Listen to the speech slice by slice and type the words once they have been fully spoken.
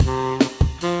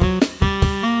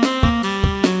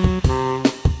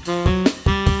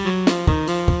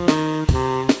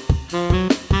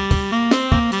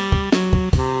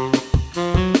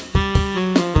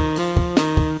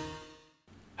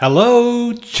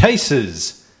Hello,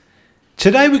 chasers!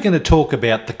 Today we're going to talk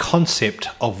about the concept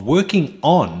of working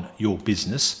on your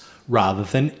business rather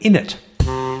than in it.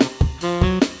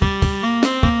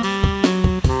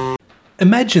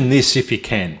 Imagine this if you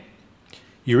can.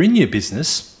 You're in your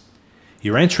business,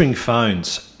 you're answering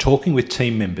phones, talking with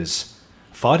team members,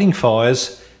 fighting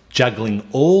fires, juggling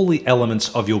all the elements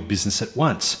of your business at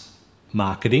once.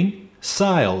 Marketing,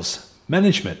 sales,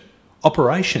 management,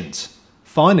 operations,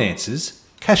 finances,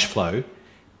 cash flow,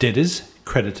 debtors,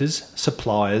 creditors,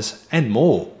 suppliers, and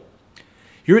more.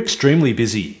 You're extremely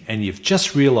busy and you've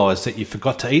just realised that you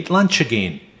forgot to eat lunch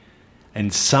again,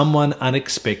 and someone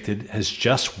unexpected has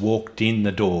just walked in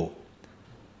the door.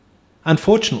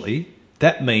 Unfortunately,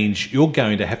 that means you're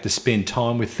going to have to spend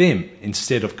time with them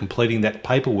instead of completing that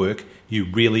paperwork you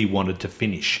really wanted to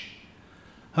finish.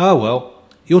 Oh well,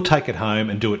 you'll take it home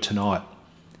and do it tonight.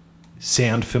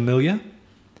 Sound familiar?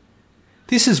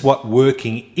 This is what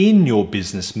working in your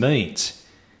business means.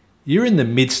 You're in the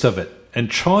midst of it and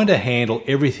trying to handle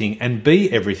everything and be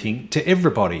everything to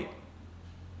everybody.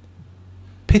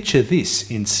 Picture this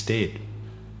instead.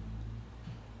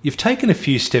 You've taken a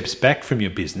few steps back from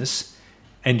your business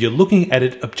and you're looking at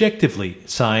it objectively,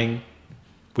 saying,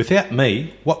 without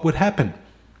me, what would happen?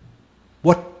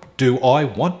 What do I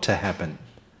want to happen?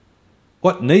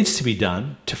 What needs to be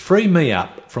done to free me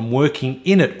up from working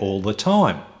in it all the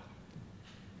time?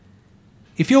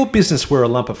 If your business were a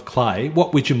lump of clay,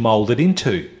 what would you mould it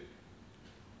into?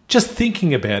 Just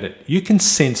thinking about it, you can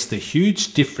sense the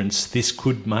huge difference this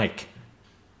could make.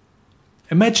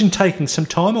 Imagine taking some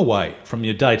time away from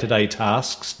your day-to-day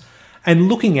tasks and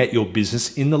looking at your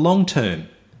business in the long term.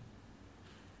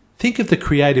 Think of the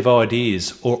creative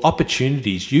ideas or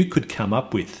opportunities you could come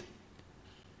up with.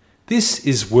 This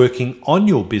is working on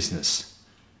your business.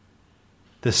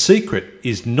 The secret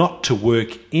is not to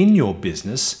work in your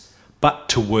business, but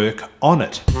to work on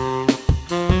it.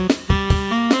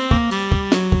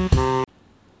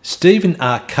 Stephen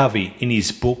R. Covey, in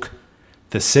his book,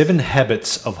 The 7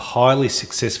 Habits of Highly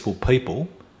Successful People,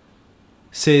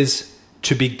 says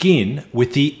to begin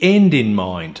with the end in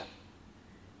mind.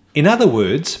 In other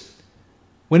words,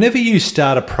 whenever you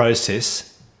start a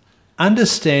process,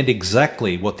 understand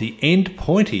exactly what the end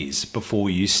point is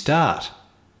before you start.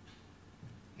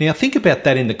 Now think about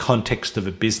that in the context of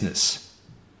a business.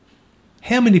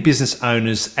 How many business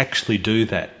owners actually do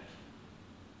that?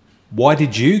 Why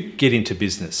did you get into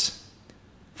business?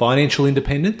 Financial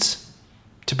independence?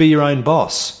 To be your own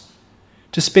boss?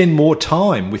 To spend more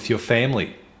time with your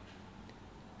family?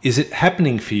 Is it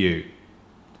happening for you?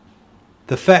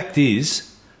 The fact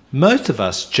is, most of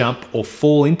us jump or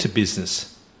fall into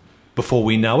business. Before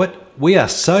we know it, we are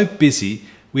so busy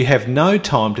we have no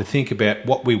time to think about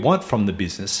what we want from the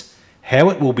business,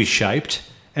 how it will be shaped,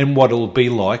 and what it will be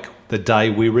like the day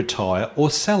we retire or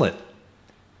sell it.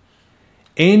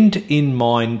 End in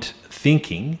mind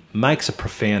thinking makes a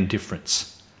profound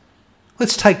difference.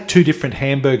 Let's take 2 different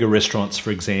hamburger restaurants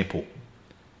for example.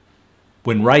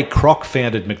 When Ray Kroc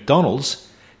founded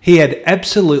McDonald's, he had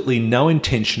absolutely no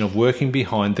intention of working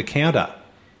behind the counter.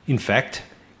 In fact,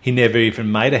 he never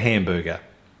even made a hamburger.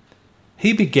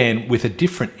 He began with a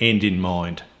different end in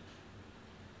mind.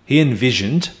 He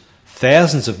envisioned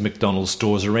thousands of McDonald's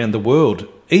stores around the world,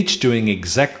 each doing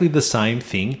exactly the same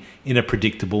thing in a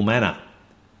predictable manner.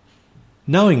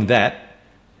 Knowing that,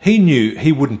 he knew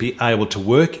he wouldn't be able to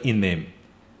work in them.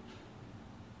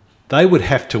 They would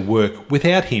have to work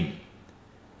without him.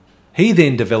 He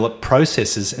then developed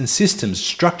processes and systems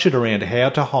structured around how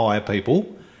to hire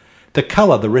people, the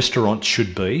colour the restaurant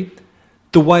should be,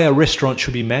 the way a restaurant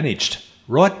should be managed,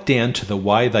 right down to the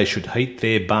way they should heat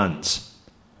their buns.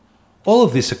 All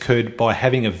of this occurred by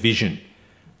having a vision,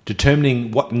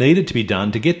 determining what needed to be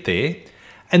done to get there,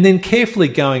 and then carefully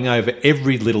going over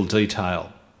every little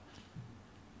detail.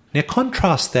 Now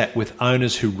contrast that with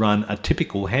owners who run a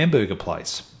typical hamburger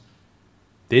place.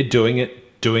 They're doing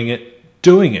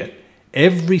it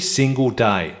every single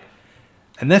day.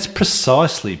 And that's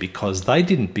precisely because they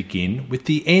didn't begin with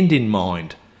the end in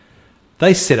mind.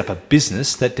 They set up a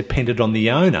business that depended on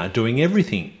the owner doing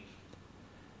everything.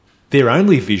 Their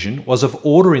only vision was of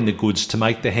ordering the goods to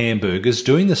make the hamburgers,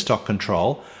 doing the stock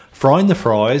control, frying the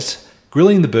fries,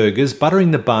 grilling the burgers,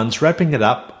 buttering the buns, wrapping it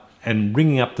up and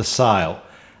ringing up the sale,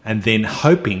 and then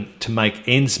hoping to make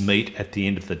ends meet at the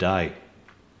end of the day.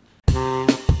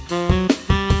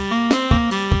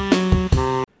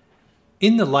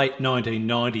 In the late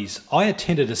 1990s, I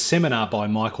attended a seminar by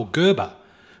Michael Gerber,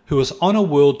 who was on a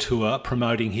world tour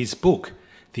promoting his book,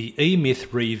 The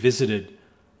E-Myth Revisited: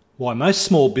 Why Most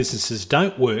Small Businesses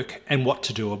Don't Work and What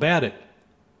to Do About It.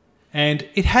 And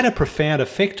it had a profound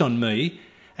effect on me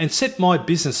and set my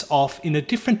business off in a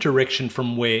different direction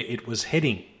from where it was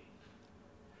heading.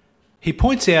 He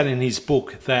points out in his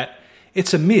book that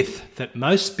it's a myth that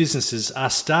most businesses are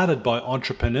started by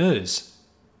entrepreneurs.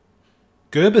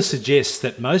 Gerber suggests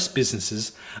that most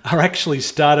businesses are actually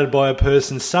started by a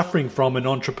person suffering from an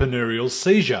entrepreneurial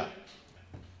seizure.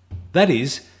 That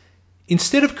is,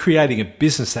 instead of creating a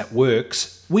business that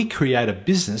works, we create a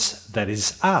business that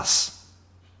is us.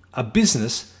 A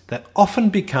business that often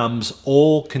becomes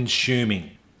all-consuming.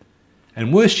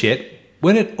 And worse yet,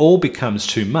 when it all becomes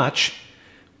too much,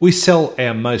 we sell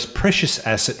our most precious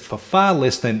asset for far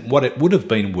less than what it would have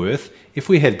been worth if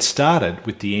we had started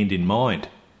with the end in mind.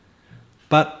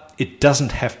 But it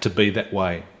doesn't have to be that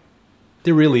way.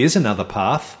 There really is another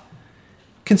path.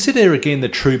 Consider again the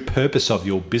true purpose of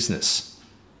your business.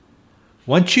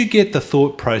 Once you get the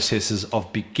thought processes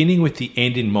of beginning with the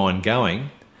end in mind going,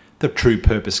 the true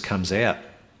purpose comes out.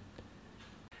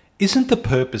 Isn't the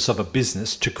purpose of a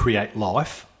business to create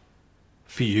life?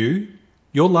 For you,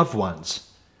 your loved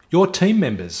ones, your team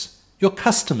members, your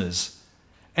customers,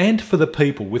 and for the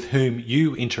people with whom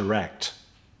you interact.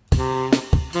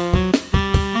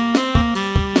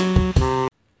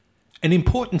 An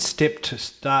important step to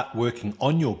start working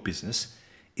on your business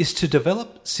is to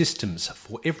develop systems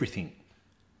for everything.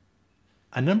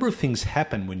 A number of things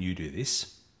happen when you do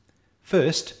this.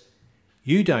 First,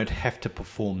 you don't have to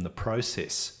perform the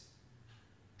process.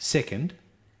 Second,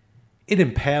 it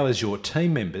empowers your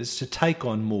team members to take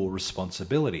on more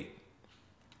responsibility.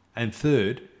 And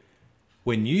third,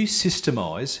 when you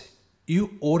systemize,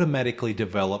 you automatically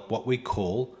develop what we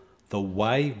call the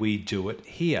way we do it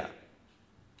here.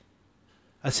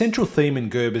 A central theme in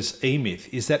Gerber's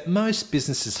E-Myth is that most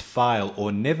businesses fail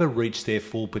or never reach their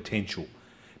full potential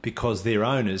because their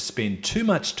owners spend too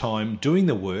much time doing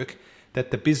the work that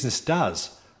the business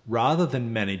does rather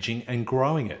than managing and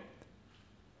growing it.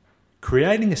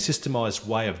 Creating a systemised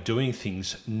way of doing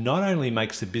things not only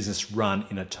makes the business run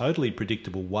in a totally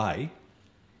predictable way,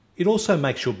 it also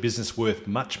makes your business worth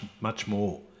much, much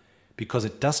more because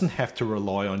it doesn't have to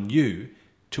rely on you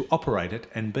to operate it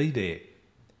and be there.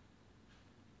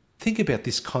 Think about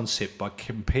this concept by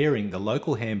comparing the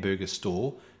local hamburger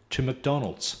store to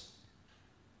McDonald's.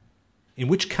 In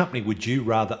which company would you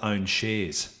rather own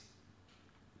shares?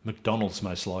 McDonald's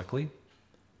most likely.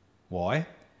 Why?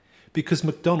 Because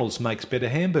McDonald's makes better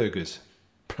hamburgers?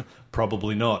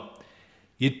 Probably not.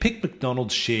 You'd pick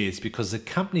McDonald's shares because the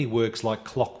company works like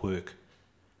clockwork,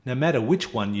 no matter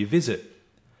which one you visit.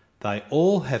 They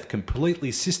all have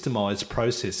completely systemised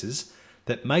processes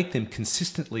that make them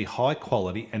consistently high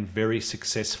quality and very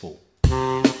successful.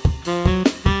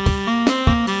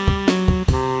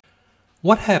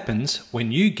 What happens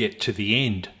when you get to the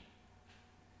end?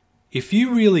 If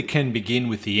you really can begin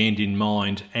with the end in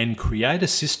mind and create a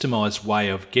systemised way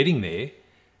of getting there,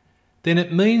 then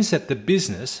it means that the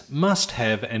business must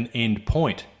have an end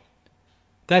point.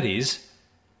 That is,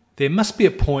 there must be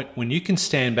a point when you can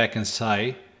stand back and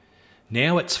say,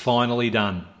 now it's finally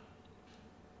done.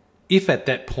 If at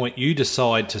that point you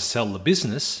decide to sell the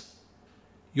business,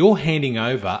 you're handing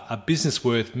over a business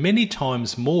worth many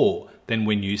times more than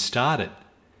when you started,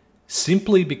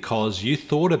 simply because you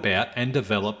thought about and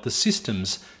developed the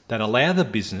systems that allow the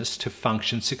business to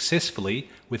function successfully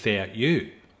without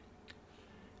you.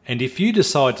 And if you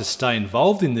decide to stay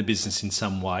involved in the business in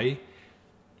some way,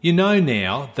 you know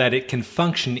now that it can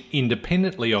function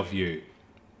independently of you.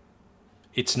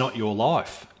 It's not your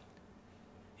life.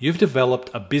 You've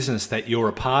developed a business that you're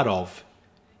a part of,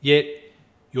 yet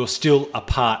you're still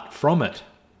apart from it.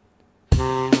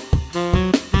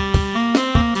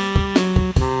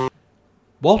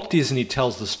 Walt Disney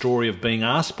tells the story of being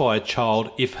asked by a child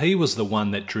if he was the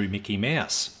one that drew Mickey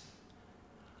Mouse.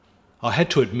 I had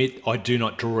to admit I do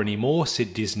not draw anymore,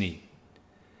 said Disney.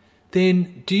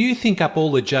 Then, do you think up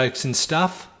all the jokes and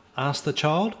stuff? Asked the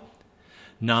child.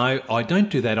 No, I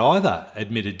don't do that either,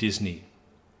 admitted Disney.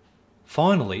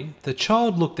 Finally, the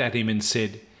child looked at him and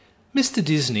said, Mr.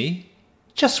 Disney,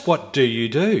 just what do you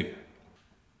do?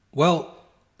 Well,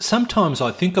 sometimes I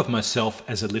think of myself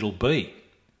as a little bee,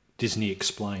 Disney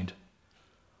explained.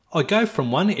 I go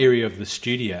from one area of the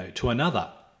studio to another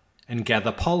and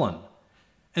gather pollen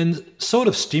and sort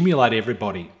of stimulate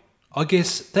everybody. I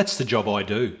guess that's the job I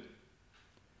do.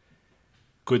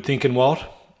 Good thinking, Walt.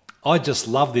 I just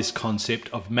love this concept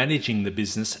of managing the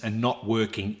business and not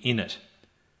working in it.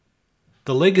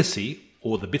 The legacy,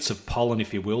 or the bits of pollen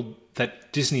if you will,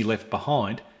 that Disney left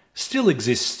behind still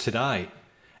exists today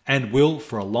and will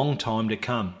for a long time to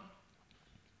come.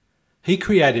 He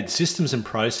created systems and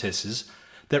processes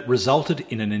that resulted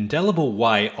in an indelible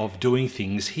way of doing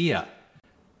things here.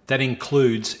 that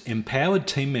includes empowered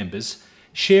team members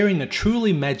sharing a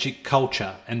truly magic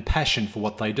culture and passion for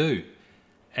what they do,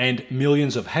 and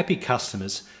millions of happy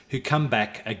customers who come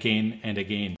back again and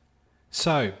again.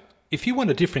 So, if you want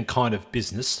a different kind of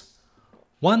business,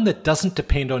 one that doesn't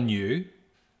depend on you,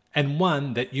 and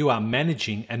one that you are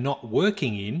managing and not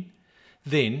working in,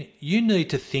 then you need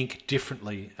to think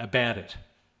differently about it.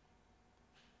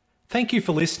 Thank you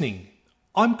for listening.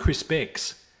 I'm Chris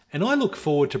Becks, and I look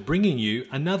forward to bringing you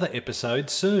another episode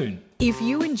soon. If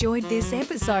you enjoyed this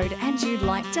episode and you'd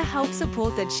like to help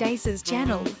support the Chasers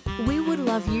channel, we would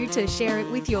love you to share it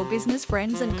with your business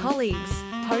friends and colleagues,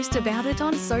 post about it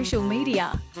on social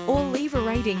media, or leave a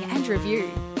rating and review.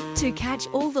 To catch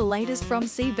all the latest from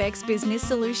CBEX Business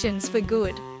Solutions for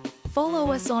Good,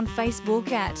 follow us on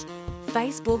Facebook at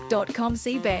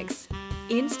facebook.com/CBEX,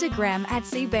 Instagram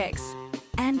 @CBEX,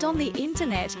 and on the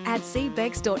internet at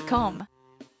cbex.com.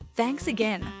 Thanks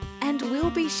again, and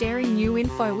we'll be sharing new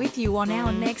info with you on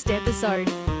our next episode.